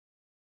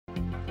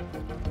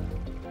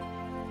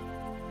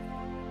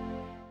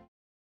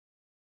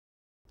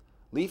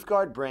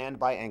LeafGuard brand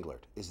by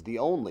Englert is the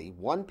only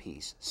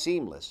one-piece,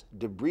 seamless,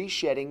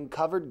 debris-shedding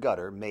covered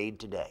gutter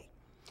made today.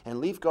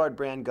 And LeafGuard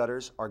brand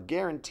gutters are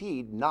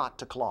guaranteed not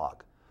to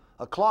clog.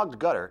 A clogged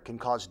gutter can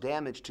cause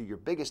damage to your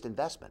biggest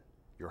investment,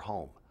 your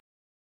home.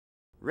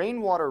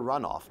 Rainwater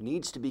runoff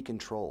needs to be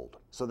controlled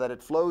so that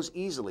it flows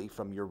easily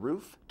from your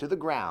roof to the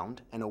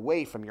ground and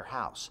away from your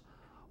house.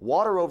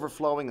 Water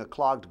overflowing a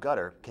clogged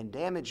gutter can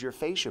damage your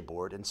fascia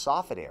board and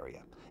soffit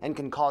area and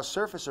can cause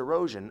surface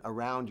erosion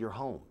around your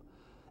home.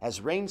 As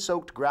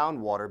rain-soaked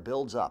groundwater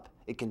builds up,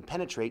 it can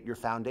penetrate your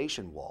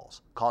foundation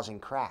walls, causing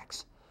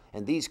cracks.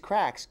 And these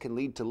cracks can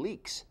lead to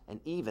leaks and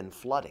even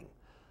flooding.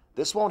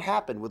 This won't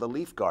happen with a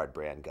LeafGuard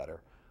brand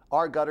gutter.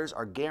 Our gutters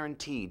are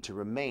guaranteed to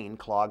remain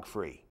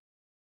clog-free.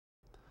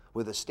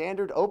 With a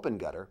standard open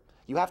gutter,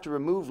 you have to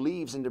remove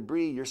leaves and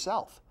debris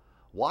yourself.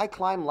 Why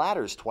climb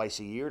ladders twice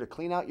a year to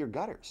clean out your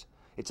gutters?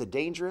 It's a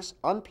dangerous,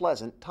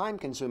 unpleasant,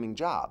 time-consuming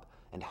job,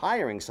 and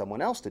hiring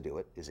someone else to do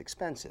it is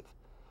expensive.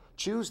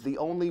 Choose the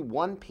only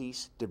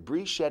one-piece,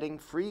 debris-shedding,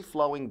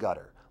 free-flowing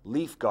gutter,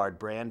 LeafGuard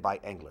brand by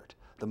Englert,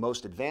 the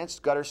most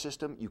advanced gutter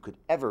system you could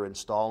ever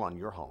install on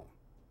your home.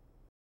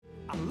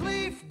 A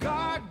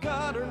LeafGuard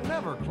gutter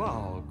never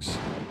clogs.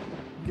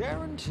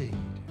 Guaranteed.